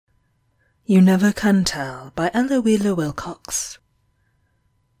You Never Can Tell by Eloisa Wilcox.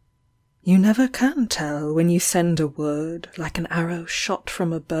 You never can tell when you send a word like an arrow shot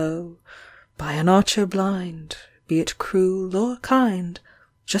from a bow, by an archer blind, be it cruel or kind,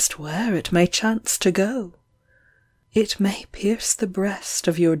 just where it may chance to go. It may pierce the breast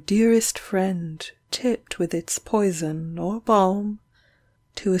of your dearest friend, tipped with its poison or balm.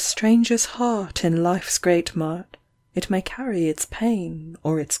 To a stranger's heart in life's great mart, it may carry its pain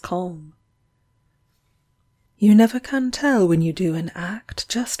or its calm. You never can tell when you do an act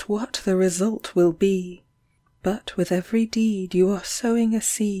just what the result will be, but with every deed you are sowing a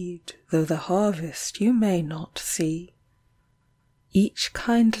seed, though the harvest you may not see. Each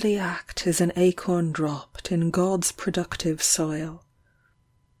kindly act is an acorn dropped in God's productive soil.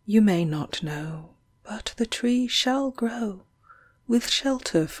 You may not know, but the tree shall grow, with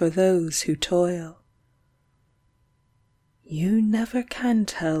shelter for those who toil. You never can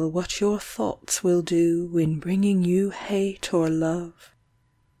tell what your thoughts will do in bringing you hate or love.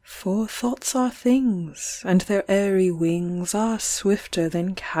 For thoughts are things, and their airy wings are swifter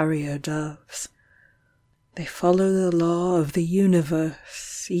than carrier doves. They follow the law of the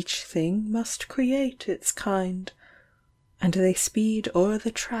universe, each thing must create its kind, and they speed o'er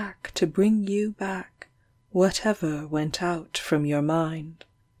the track to bring you back whatever went out from your mind.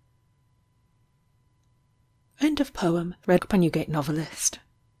 End of poem, read by Newgate Novelist.